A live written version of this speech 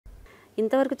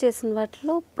ఇంతవరకు చేసిన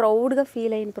వాటిలో ప్రౌడ్గా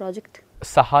ఫీల్ అయిన ప్రాజెక్ట్?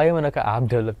 సహాయం అని ఒక యాప్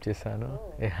డెవలప్ చేశాను.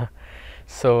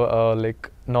 సో లైక్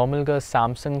నార్మల్గా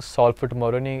Samsung solve for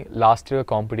టుమారోని last year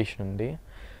competition ఉంది.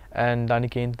 అండ్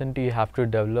దానికి ఏంటంటే you have to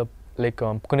develop like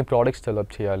కొన్ని ప్రోడక్ట్స్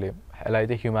డెవలప్ చేయాలి, ఎలా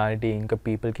అయితే హ్యూమానిటీ ఇంకా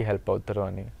పీపుల్కి హెల్ప్ అవుతారో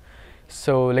అని.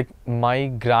 So like my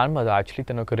grand mother actually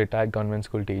తను ఒక retired government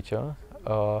school teacher.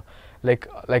 Like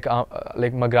like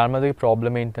like మా గ్రాండ్ మదర్కి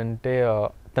ప్రాబ్లం ఏంటంటే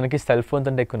తనకి సెల్ ఫోన్స్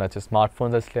అంటే ఎక్కువ నచ్చవు, స్మార్ట్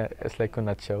ఫోన్స్ అసలు ఎక్కువ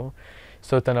నచ్చవు.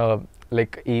 సో తను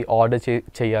లైక్ ఈ ఆర్డర్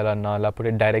చేయాలన్నా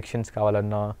లేకపోతే డైరెక్షన్స్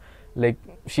కావాలన్నా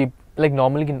లైక్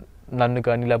నార్మల్గా నన్ను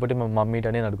కానీ లేకపోతే మా మమ్మీ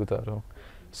అని అడుగుతారు.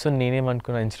 సో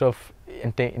నేనేమనుకున్నా, ఇన్స్టెడ్ ఆఫ్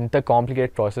అంటే ఇంత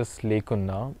కాంప్లికేటెడ్ ప్రాసెస్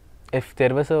లేకున్నా if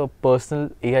there was a personal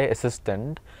AI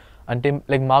assistant అంటే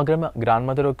లైక్ మా గ్రాండ్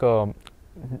మదర్ ఒక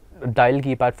dial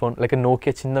keypad phone like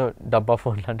Nokia చిన్న డబ్బా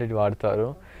ఫోన్ లాంటివి వాడతారు.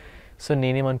 సో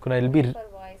నేనేమనుకున్నా ఇల్ B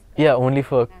only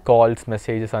for calls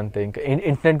messages అంతే, ఇంకా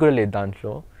ఇంటర్నెట్ కూడా లేదు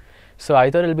దాంట్లో. So I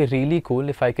thought ill be really cool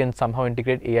if I can somehow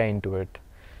integrate AI in to it.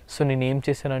 So నేను ఏం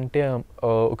చేశానంటే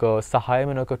ఒక సహాయం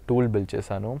అనే ఒక టూల్ బిల్డ్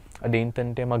చేశాను.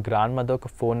 అదేంటంటే మా గ్రాండ్ మదర్ ఒక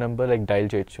ఫోన్ నెంబర్ లైక్ డైల్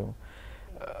చేయొచ్చు.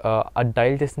 అది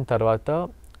డైల్ చేసిన తర్వాత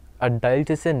ఆ డైల్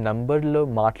చేసే నెంబర్లో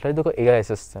మాట్లాడేది ఒక AI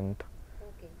assistant.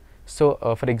 So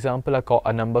for example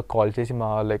ఆ నెంబర్ కాల్ చేసి మా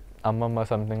లైక్ అమ్మమ్మ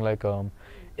సంథింగ్ లైక్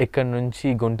ఇక్కడ నుంచి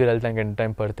గుంటూరు వెళ్తానికి ఎంత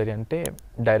టైం పడుతుంది అంటే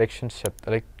డైరెక్షన్స్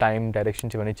చెప్తారు, లైక్ టైం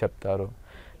డైరెక్షన్స్ ఇవన్నీ చెప్తారు.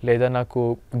 లేదా నాకు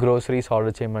గ్రోసరీస్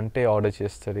ఆర్డర్ చేయమంటే ఆర్డర్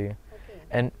చేస్తుంది.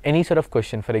 And any sort of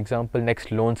question, for example next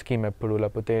loan scheme ఎప్పుడు,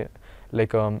 లేకపోతే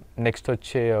లైక్ నెక్స్ట్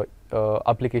వచ్చే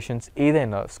అప్లికేషన్స్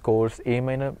ఏదైనా స్కోర్స్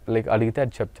ఏమైనా లైక్ అడిగితే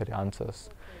అది చెప్తారు ఆన్సర్స్.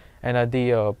 అండ్ అది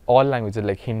all languages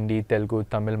like Hindi, Telugu,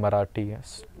 Tamil, Marathi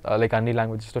like అన్ని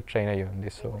లాంగ్వేజెస్లో ట్రైన్ అయ్యి ఉంది.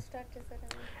 సో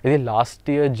ఇది లాస్ట్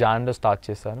ఇయర్ జాన్లో స్టార్ట్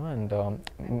చేశాను. అండ్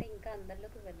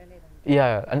యా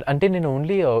అంటే నేను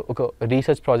ఓన్లీ ఒక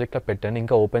రీసెర్చ్ ప్రాజెక్ట్లో పెట్టాను,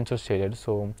 ఇంకా ఓపెన్ సోర్స్ చేయలేదు.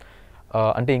 సో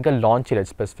అంటే ఇంకా లాంచ్ చేయలేదు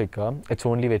స్పెసిఫిక్గా, it's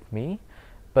only with me.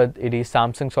 But ఇది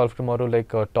Samsung solve tomorrow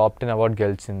like top 10 award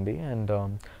గెలిచింది. And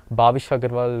Bhavish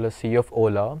Agarwal CEO of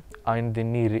Ola ఆయన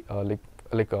దీన్ని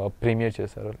లైక్ ప్రీమియర్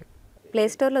చేశారు. ప్లే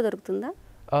స్టోర్లో దొరుకుతుందా?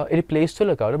 ఇది ప్లే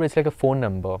స్టోర్లో కాదు, but it's like a phone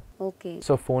number. Okay.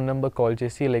 So phone number call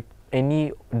చేసి లైక్ ఎనీ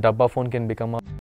డబ్బా ఫోన్ కెన్ బికమ్